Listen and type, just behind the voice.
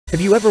Have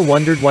you ever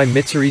wondered why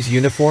Mitsuri's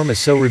uniform is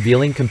so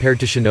revealing compared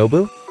to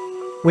Shinobu?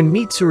 When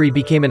Mitsuri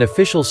became an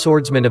official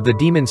swordsman of the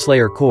Demon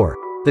Slayer Corps,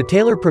 the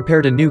tailor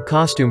prepared a new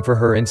costume for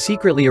her and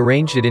secretly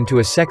arranged it into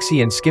a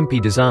sexy and skimpy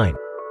design.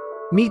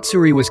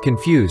 Mitsuri was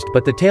confused,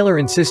 but the tailor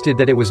insisted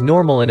that it was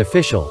normal and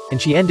official,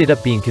 and she ended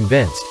up being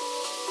convinced.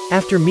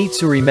 After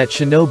Mitsuri met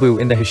Shinobu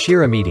in the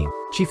Hashira meeting,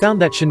 she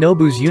found that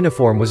Shinobu's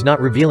uniform was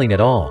not revealing at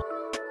all.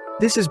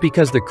 This is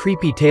because the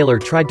creepy tailor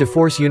tried to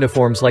force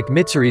uniforms like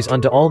Mitsuri's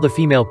onto all the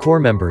female corps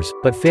members,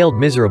 but failed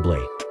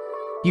miserably.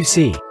 You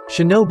see,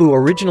 Shinobu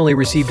originally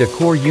received a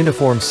corps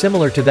uniform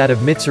similar to that of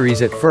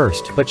Mitsuri's at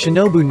first, but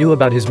Shinobu knew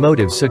about his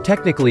motives, so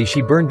technically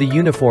she burned the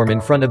uniform in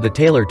front of the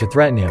tailor to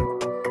threaten him.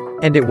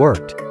 And it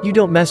worked. You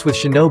don't mess with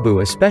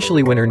Shinobu,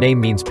 especially when her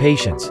name means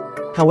patience.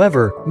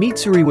 However,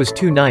 Mitsuri was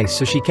too nice,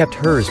 so she kept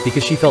hers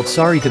because she felt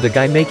sorry to the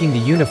guy making the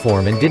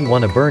uniform and didn't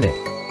want to burn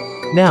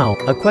it. Now,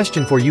 a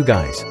question for you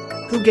guys.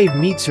 Who gave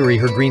Mitsuri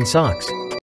her green socks?